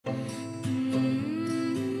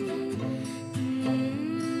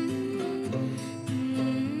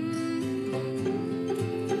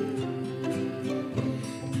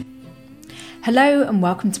Hello and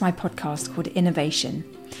welcome to my podcast called Innovation.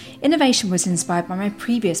 Innovation was inspired by my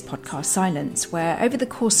previous podcast, Silence, where over the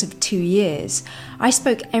course of 2 years, I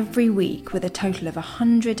spoke every week with a total of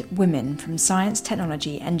 100 women from science,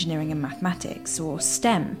 technology, engineering and mathematics, or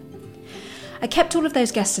STEM. I kept all of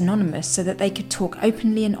those guests anonymous so that they could talk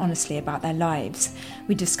openly and honestly about their lives.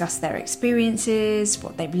 We discussed their experiences,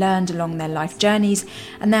 what they've learned along their life journeys,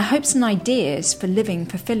 and their hopes and ideas for living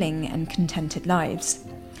fulfilling and contented lives.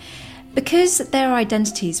 Because their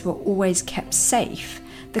identities were always kept safe,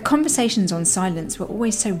 the conversations on Silence were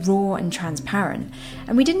always so raw and transparent,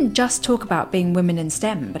 and we didn't just talk about being women in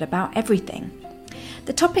STEM, but about everything.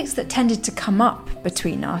 The topics that tended to come up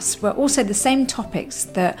between us were also the same topics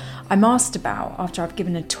that I'm asked about after I've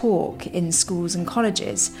given a talk in schools and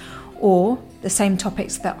colleges, or the same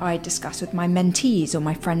topics that I discuss with my mentees or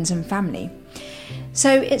my friends and family. So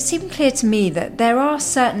it seemed clear to me that there are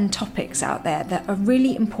certain topics out there that are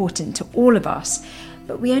really important to all of us,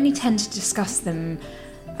 but we only tend to discuss them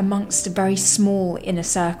amongst a very small inner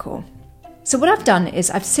circle. So what I've done is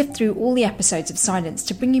I've sifted through all the episodes of Silence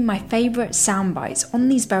to bring you my favourite sound bites on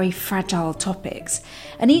these very fragile topics.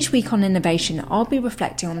 And each week on Innovation, I'll be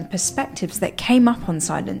reflecting on the perspectives that came up on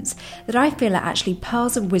Silence that I feel are actually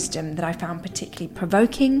pearls of wisdom that I found particularly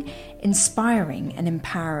provoking, inspiring and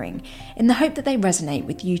empowering, in the hope that they resonate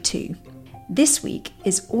with you too. This week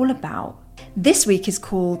is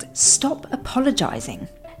called Stop Apologising.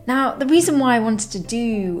 Now, the reason why I wanted to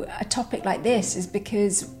do a topic like this is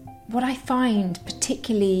because what I find,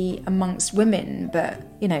 particularly amongst women, but,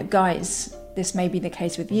 guys, this may be the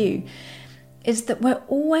case with you, is that we're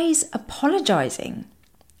always apologising.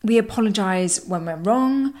 We apologise when we're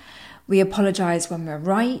wrong, we apologise when we're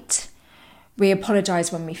right, we apologise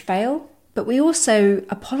when we fail, but we also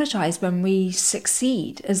apologise when we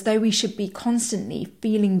succeed, as though we should be constantly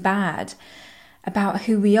feeling bad about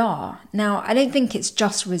who we are. Now, I don't think it's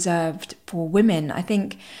just reserved for women. I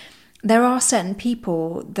think there are certain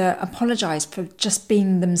people that apologise for just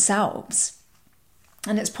being themselves.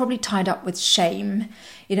 And it's probably tied up with shame,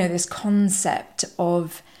 this concept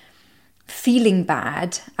of feeling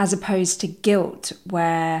bad as opposed to guilt,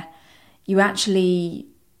 where you actually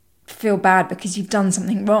feel bad because you've done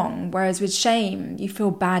something wrong. Whereas with shame, you feel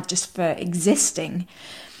bad just for existing.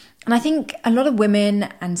 And I think a lot of women,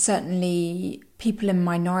 and certainly people in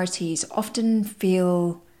minorities, often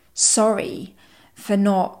feel sorry for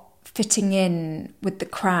not fitting in with the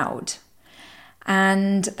crowd.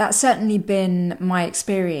 And that's certainly been my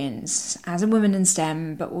experience as a woman in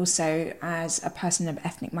STEM, but also as a person of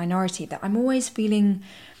ethnic minority, that I'm always feeling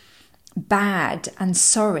bad and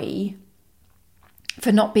sorry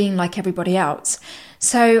for not being like everybody else.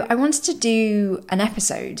 So I wanted to do an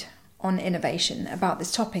episode on Innovation about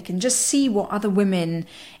this topic and just see what other women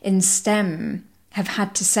in STEM have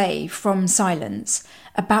had to say from Silence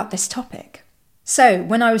about this topic. So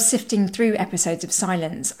when I was sifting through episodes of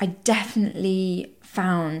Silence, I definitely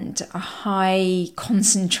found a high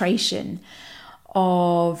concentration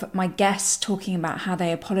of my guests talking about how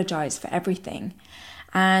they apologise for everything.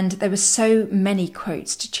 And there were so many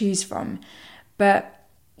quotes to choose from. But,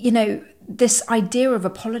 this idea of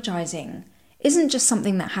apologising isn't just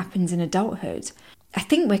something that happens in adulthood. I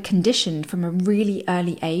think we're conditioned from a really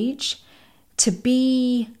early age to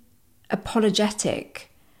be apologetic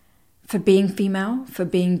for being female, for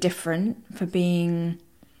being different, for being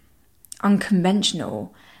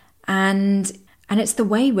unconventional. And it's the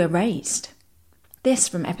way we're raised. This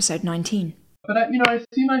from episode 19. But I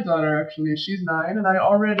see my daughter actually, she's 9, and I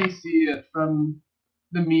already see it from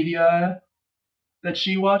the media that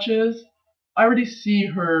she watches. I already see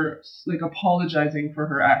her apologizing for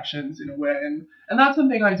her actions in a way, and that's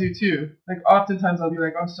something I do too. Oftentimes I'll be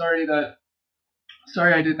like, I'm sorry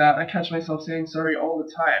I did that. I catch myself saying sorry all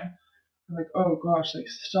the time. I'm like, oh gosh,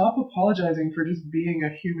 stop apologizing for just being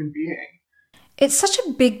a human being. It's such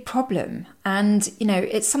a big problem, and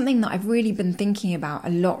it's something that I've really been thinking about a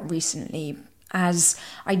lot recently as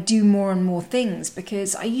I do more and more things,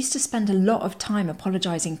 because I used to spend a lot of time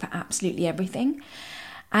apologizing for absolutely everything.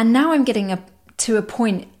 And now I'm getting to a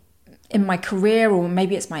point in my career, or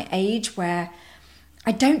maybe it's my age, where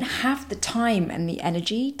I don't have the time and the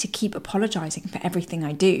energy to keep apologizing for everything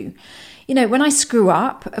I do. When I screw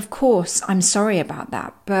up, of course, I'm sorry about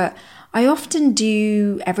that, but I often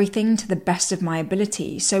do everything to the best of my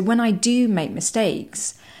ability. So when I do make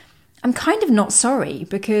mistakes, I'm kind of not sorry,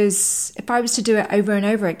 because if I was to do it over and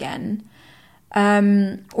over again,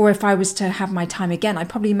 or if I was to have my time again, I'd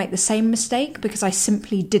probably make the same mistake because I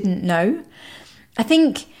simply didn't know. I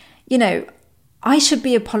think, I should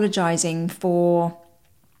be apologizing for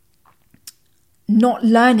not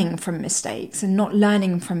learning from mistakes and not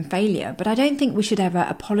learning from failure. But I don't think we should ever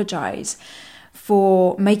apologize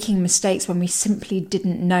for making mistakes when we simply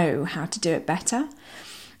didn't know how to do it better.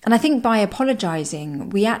 And I think by apologizing,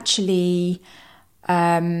 we actually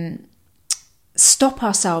stop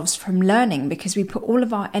ourselves from learning, because we put all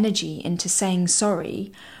of our energy into saying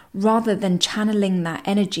sorry rather than channeling that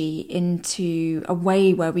energy into a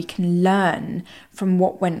way where we can learn from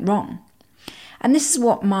what went wrong. And this is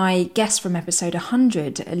what my guest from episode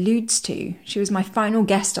 100 alludes to. She was my final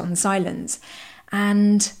guest on Silence,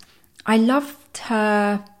 and I loved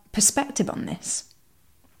her perspective on this.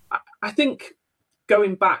 I think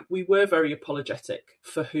going back, we were very apologetic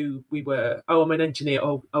for who we were. Oh, I'm an engineer.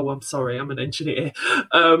 Oh, I'm sorry, I'm an engineer.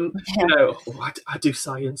 You know, I do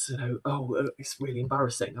science. You know, it's really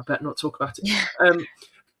embarrassing. I better not talk about it. Yeah.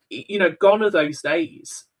 You know, gone are those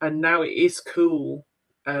days, and now it is cool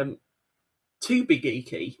to be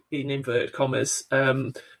geeky, in inverted commas.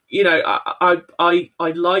 You know,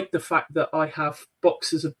 I like the fact that I have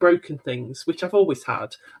boxes of broken things, which I've always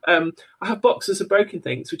had. I have boxes of broken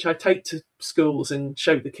things, which I take to schools and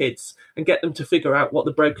show the kids and get them to figure out what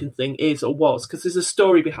the broken thing is or was, because there's a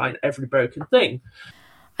story behind every broken thing.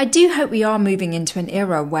 I do hope we are moving into an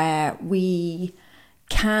era where we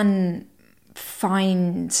can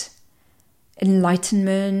find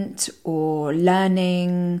enlightenment or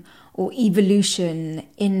learning or evolution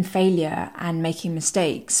in failure and making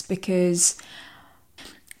mistakes, because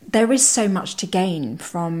there is so much to gain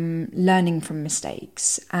from learning from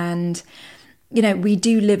mistakes. And, you know, we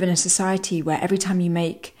do live in a society where every time you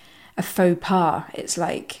make a faux pas, it's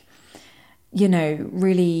like, you know,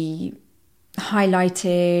 really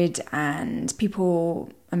highlighted, and people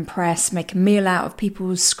and press make a meal out of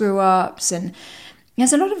people's screw-ups, and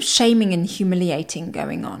there's a lot of shaming and humiliating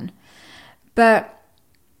going on. But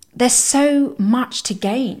there's so much to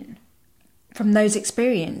gain from those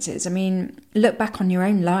experiences. I mean, look back on your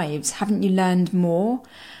own lives. Haven't you learned more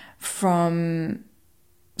from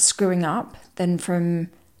screwing up than from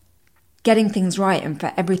getting things right and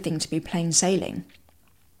for everything to be plain sailing?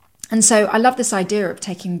 And so I love this idea of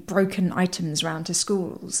taking broken items around to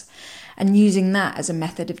schools and using that as a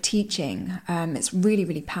method of teaching. It's really,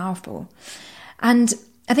 really powerful. And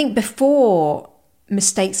I think before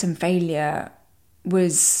mistakes and failure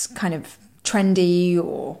was kind of trendy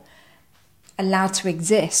or allowed to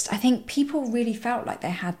exist, I think people really felt like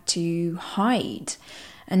they had to hide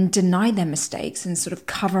and deny their mistakes and sort of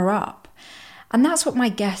cover up. And that's what my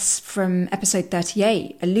guest from episode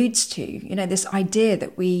 38 alludes to, you know, this idea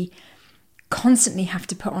that we constantly have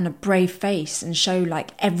to put on a brave face and show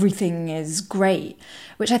like everything is great,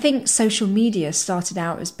 which I think social media started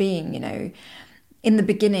out as being, you know, in the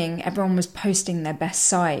beginning, everyone was posting their best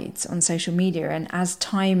sides on social media. And as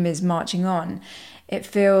time is marching on, it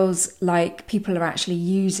feels like people are actually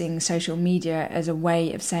using social media as a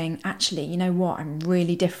way of saying, actually, you know what, I'm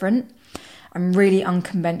really different. I'm really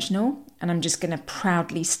unconventional. And I'm just going to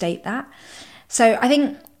proudly state that. So I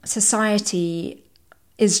think society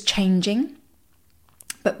is changing.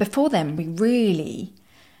 But before then, we really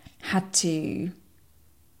had to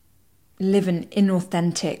live an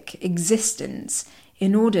inauthentic existence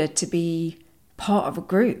in order to be part of a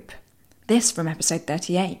group. This from episode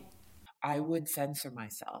 38. I would censor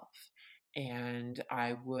myself, and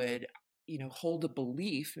I would, you know, hold a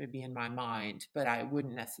belief maybe in my mind, but I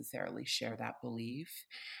wouldn't necessarily share that belief.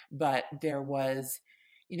 But there was,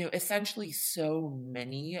 you know, essentially so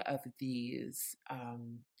many of these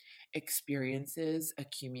experiences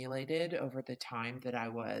accumulated over the time that I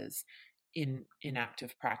was in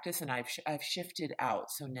active practice, and I've shifted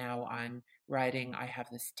out. So now I'm writing. I have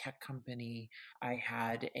this tech company. I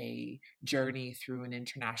had a journey through an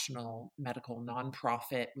international medical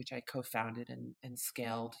nonprofit, which I co-founded and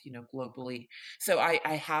scaled, you know, globally. So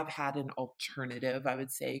I have had an alternative, I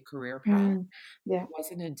would say, career path. Yeah. It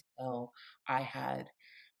wasn't until I had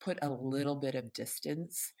put a little bit of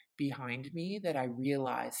distance behind me that I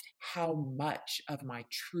realized how much of my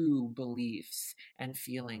true beliefs and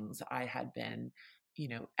feelings I had been, you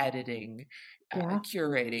know, editing,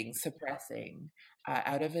 curating, suppressing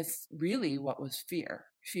out of this really what was fear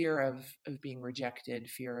of being rejected,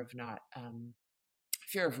 fear of not,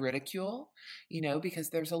 fear of ridicule, you know, because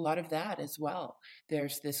there's a lot of that as well.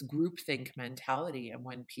 There's this groupthink mentality. And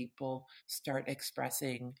when people start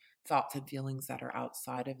expressing thoughts and feelings that are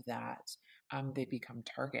outside of that, they become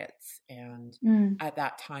targets. And at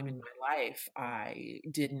that time in my life, I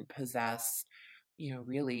didn't possess, you know,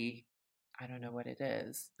 really, I don't know what it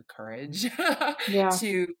is, the courage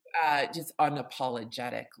to just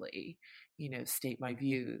unapologetically, you know, state my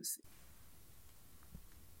views.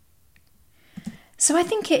 So I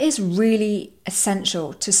think it is really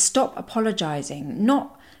essential to stop apologising,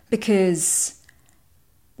 not because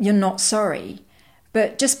you're not sorry,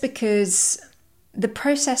 but just because the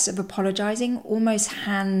process of apologising almost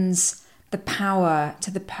hands the power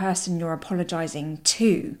to the person you're apologising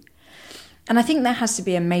to. And I think there has to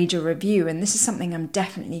be a major review, and this is something I'm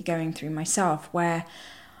definitely going through myself, where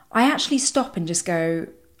I actually stop and just go,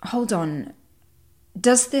 hold on,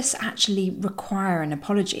 does this actually require an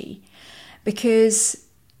apology? Because,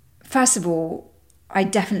 first of all, I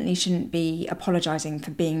definitely shouldn't be apologising for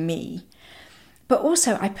being me. But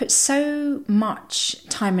also, I put so much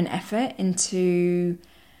time and effort into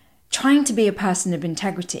trying to be a person of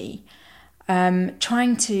integrity,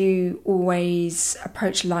 trying to always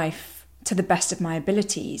approach life to the best of my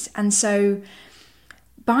abilities. And so,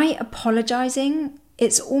 by apologising,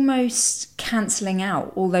 it's almost cancelling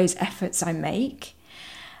out all those efforts I make.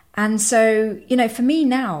 And so, for me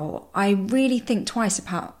now, I really think twice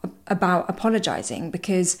about apologising,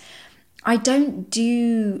 because I don't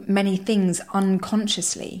do many things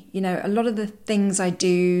unconsciously. A lot of the things I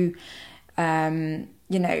do,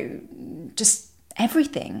 just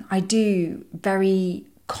everything I do very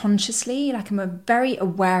consciously. Like, I'm very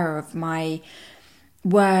aware of my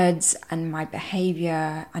words and my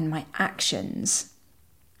behaviour and my actions.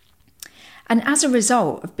 And as a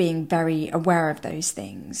result of being very aware of those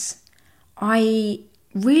things, I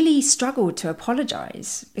really struggled to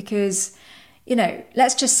apologise because,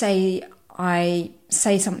 let's just say I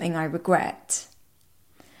say something I regret.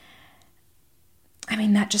 I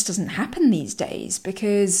mean, that just doesn't happen these days,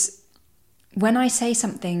 because when I say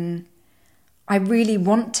something, I really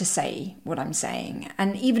want to say what I'm saying.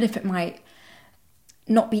 And even if it might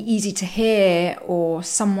not be easy to hear, or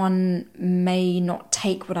someone may not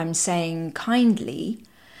take what I'm saying kindly,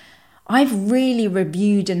 I've really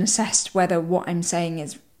reviewed and assessed whether what I'm saying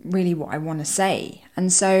is really what I want to say.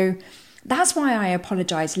 And so that's why I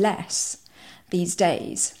apologise less these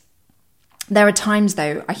days. There are times,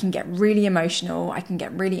 though, I can get really emotional, I can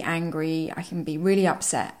get really angry, I can be really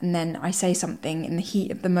upset, and then I say something in the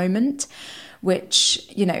heat of the moment, which,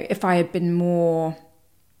 if I had been more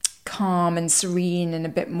calm and serene and a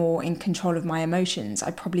bit more in control of my emotions,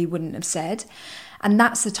 I probably wouldn't have said. And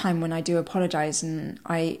that's the time when I do apologise, and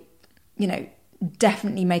I,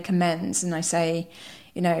 definitely make amends, and I say,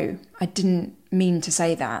 I didn't mean to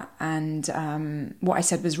say that, and what I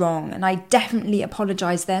said was wrong, and I definitely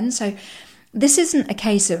apologise then. So this isn't a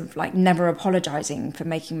case of never apologising for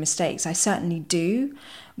making mistakes. I certainly do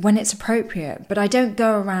when it's appropriate, but I don't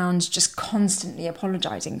go around just constantly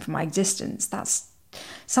apologising for my existence. That's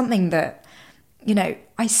something that,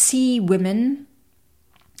 I see women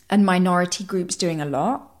and minority groups doing a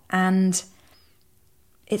lot, and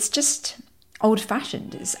it's just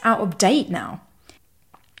old-fashioned. It's out of date now.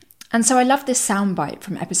 And so I love this soundbite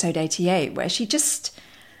from episode 88, where she just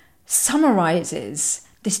summarises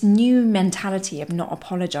this new mentality of not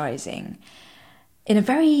apologising in a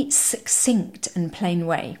very succinct and plain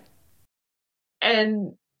way.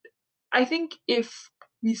 And I think if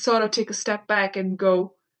we sort of take a step back and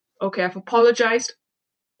go, okay, I've apologized,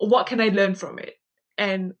 what can I learn from it?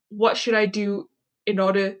 And what should I do in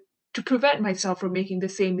order to prevent myself from making the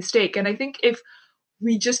same mistake? And I think if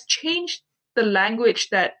we just change the language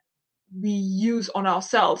that we use on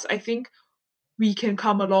ourselves, I think we can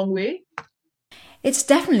come a long way. It's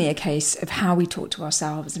definitely a case of how we talk to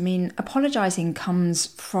ourselves. I mean, apologising comes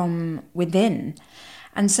from within.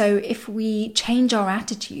 And so if we change our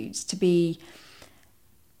attitudes to be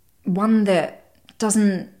one that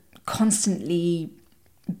doesn't constantly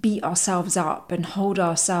beat ourselves up and hold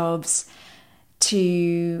ourselves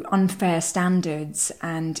to unfair standards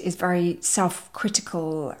and is very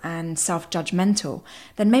self-critical and self-judgmental,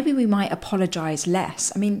 then maybe we might apologise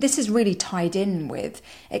less. I mean, this is really tied in with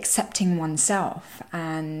accepting oneself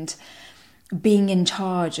and being in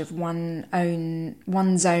charge of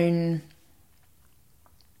one's own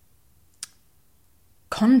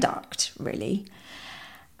conduct, really.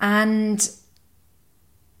 And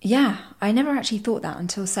yeah, I never actually thought that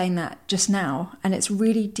until saying that just now. And it's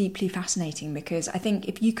really deeply fascinating, because I think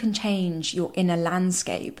if you can change your inner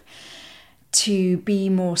landscape to be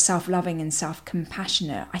more self-loving and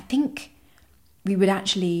self-compassionate, I think we would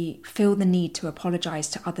actually feel the need to apologise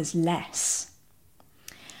to others less.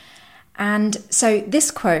 And so this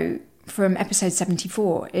quote from episode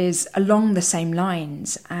 74 is along the same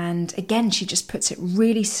lines. And again, she just puts it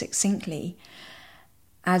really succinctly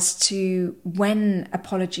as to when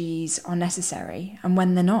apologies are necessary and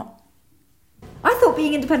when they're not. I thought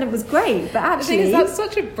being independent was great, but actually... The thing is, that's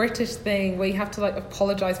such a British thing where you have to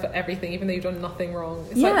apologise for everything even though you've done nothing wrong.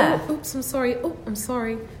 It's oops, I'm sorry. Oh, I'm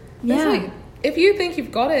sorry. Yeah. if you think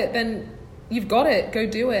you've got it, then you've got it. Go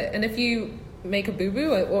do it. And if you make a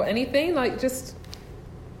boo-boo or anything, like, just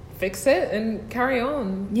fix it and carry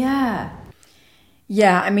on. Yeah.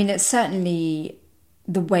 Yeah, I mean, it's certainly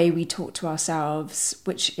the way we talk to ourselves,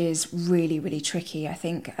 which is really, really tricky. I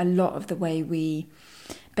think a lot of the way we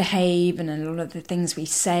behave and a lot of the things we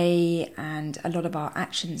say and a lot of our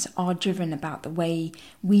actions are driven about the way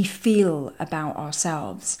we feel about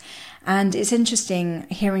ourselves. And it's interesting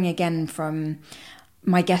hearing again from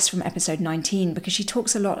my guest from episode 19, because she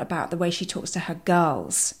talks a lot about the way she talks to her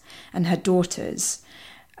girls and her daughters.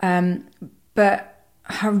 But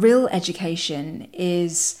her real education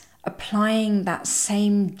is applying that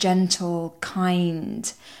same gentle,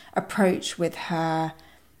 kind approach with her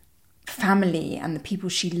family and the people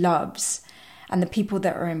she loves and the people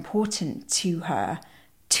that are important to her,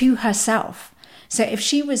 to herself. So if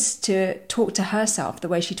she was to talk to herself the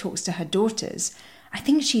way she talks to her daughters, I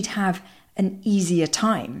think she'd have an easier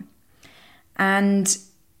time. And,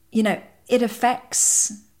 you know, it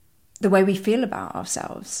affects the way we feel about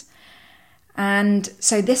ourselves. And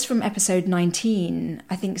so this from episode 19,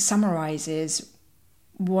 I think summarizes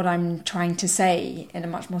what I'm trying to say in a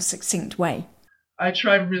much more succinct way. I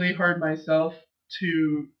try really hard myself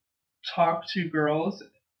to talk to girls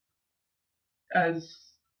as,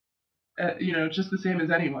 just the same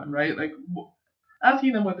as anyone, right? Like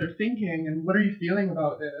asking them what they're thinking and what are you feeling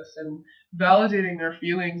about this and validating their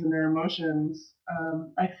feelings and their emotions.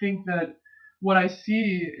 I think that what I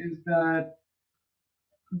see is that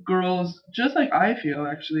girls, just like I feel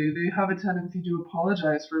actually, they have a tendency to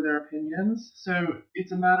apologize for their opinions. So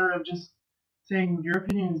it's a matter of just saying your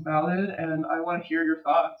opinion is valid and I want to hear your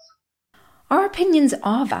thoughts. Our opinions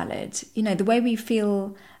are valid. You know, the way we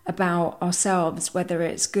feel about ourselves, whether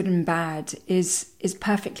it's good and bad, is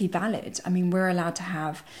perfectly valid. I mean, we're allowed to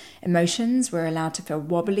have emotions, we're allowed to feel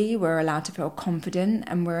wobbly, we're allowed to feel confident,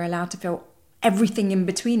 and we're allowed to feel everything in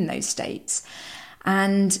between those states.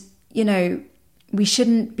 And, you know, we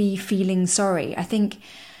shouldn't be feeling sorry. I think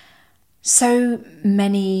so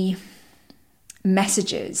many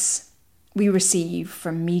messages we receive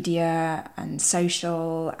from media and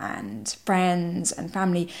social and friends and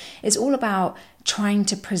family is all about trying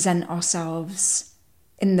to present ourselves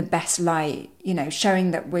in the best light, you know,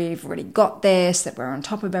 showing that we've really got this, that we're on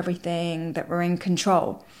top of everything, that we're in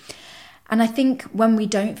control. And I think when we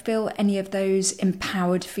don't feel any of those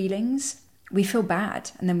empowered feelings, we feel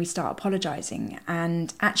bad and then we start apologizing.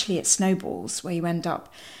 And actually it snowballs where you end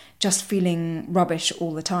up just feeling rubbish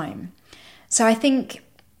all the time. So I think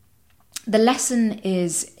the lesson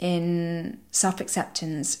is in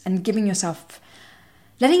self-acceptance and letting yourself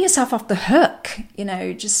off the hook, you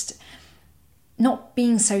know, just not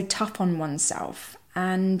being so tough on oneself.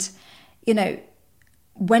 And, you know,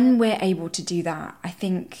 when we're able to do that, I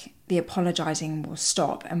think the apologizing will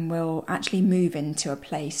stop and we'll actually move into a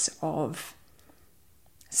place of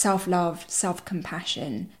self-love,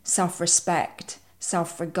 self-compassion, self-respect,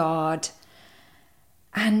 self-regard.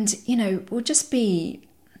 And, you know, we'll just be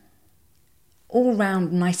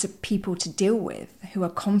all-round nicer people to deal with, who are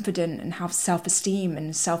confident and have self-esteem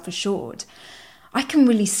and self-assured. I can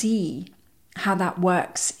really see how that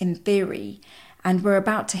works in theory. And we're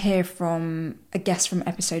about to hear from a guest from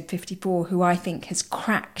episode 54 who I think has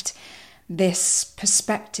cracked this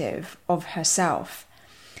perspective of herself.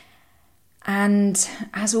 And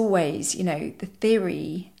as always, you know, the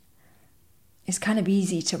theory is kind of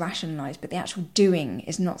easy to rationalise, but the actual doing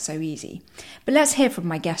is not so easy. But let's hear from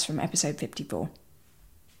my guest from episode 54.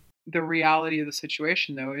 The reality of the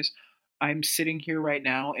situation, though, is I'm sitting here right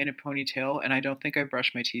now in a ponytail, and I don't think I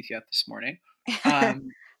brushed my teeth yet this morning.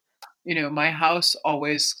 You know, my house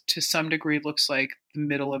always, to some degree, looks like the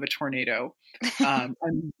middle of a tornado. I'm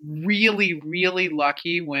really, really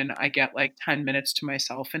lucky when I get like 10 minutes to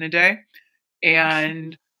myself in a day.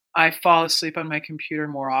 And I fall asleep on my computer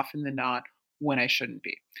more often than not when I shouldn't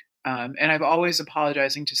be. And I'm always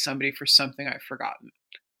apologizing to somebody for something I've forgotten.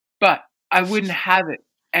 But I wouldn't have it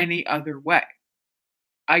any other way.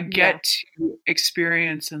 I get to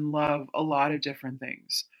experience and love a lot of different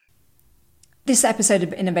things. This episode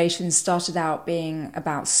of Innovation started out being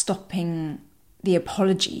about stopping the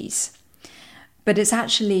apologies, but it's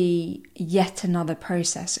actually yet another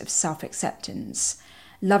process of self-acceptance,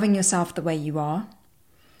 loving yourself the way you are,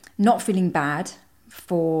 not feeling bad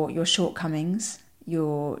for your shortcomings,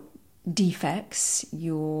 your defects,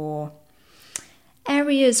 your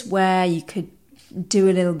areas where you could do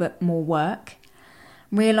a little bit more work,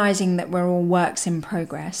 realizing that we're all works in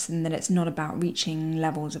progress and that it's not about reaching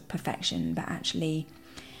levels of perfection, but actually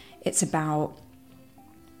it's about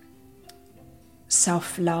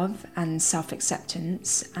self-love and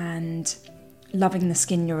self-acceptance and loving the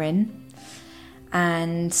skin you're in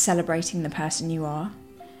and celebrating the person you are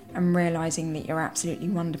and realising that you're absolutely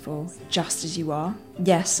wonderful just as you are.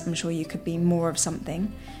 Yes, I'm sure you could be more of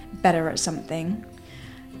something, better at something,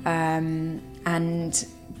 and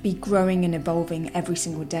be growing and evolving every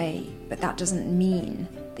single day. But that doesn't mean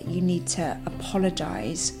that you need to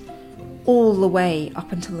apologise all the way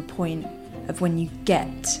up until the point of when you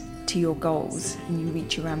get to your goals and you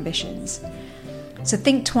reach your ambitions. So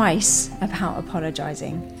think twice about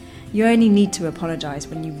apologising. You only need to apologise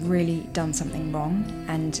when you've really done something wrong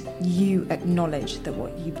and you acknowledge that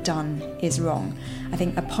what you've done is wrong. I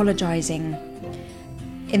think apologising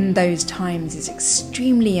in those times is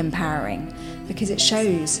extremely empowering because it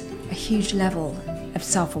shows a huge level of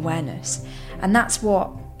self-awareness. And that's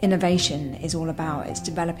what innovation is all about. It's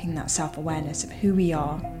developing that self-awareness of who we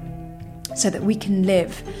are so that we can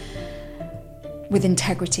live with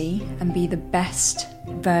integrity and be the best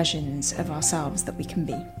versions of ourselves that we can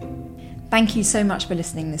be. Thank you so much for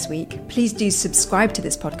listening this week. Please do subscribe to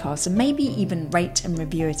this podcast and maybe even rate and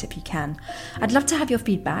review it if you can. I'd love to have your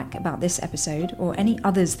feedback about this episode or any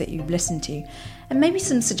others that you've listened to, and maybe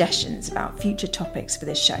some suggestions about future topics for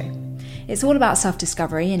this show. It's all about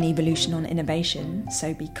self-discovery and evolution on innovation,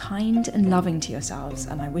 so be kind and loving to yourselves,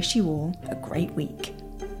 and I wish you all a great week.